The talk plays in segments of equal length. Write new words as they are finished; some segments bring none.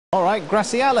All right,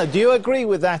 Graciela, do you agree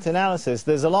with that analysis?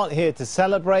 There's a lot here to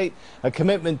celebrate, a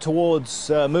commitment towards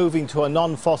moving to a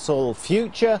non-fossil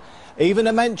future, even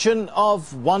a mention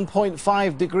of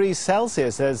 1.5 degrees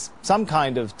Celsius as some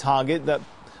kind of target that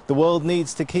the world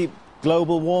needs to keep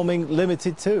global warming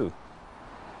limited to.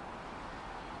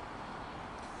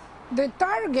 The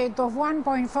target of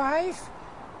 1.5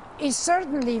 is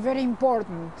certainly very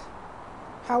important.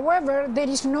 However, there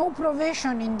is no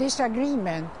provision in this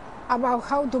agreement about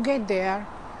how to get there,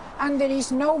 and there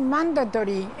is no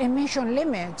mandatory emission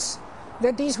limits.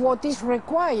 That is what is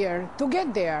required to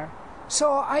get there.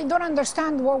 So I don't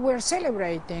understand what we're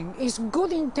celebrating. It's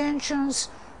good intentions,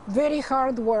 very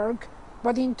hard work,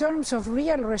 but in terms of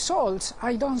real results,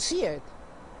 I don't see it.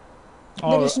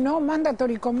 There is no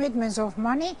mandatory commitments of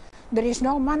money. There is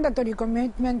no mandatory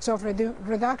commitments of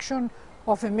reduction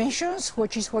of emissions,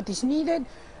 which is what is needed,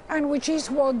 and which is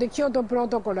what the Kyoto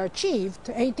Protocol achieved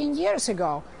 18 years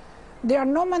ago. There are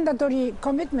no mandatory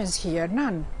commitments here,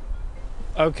 none.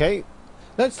 Okay,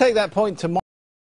 let's take that point tomorrow.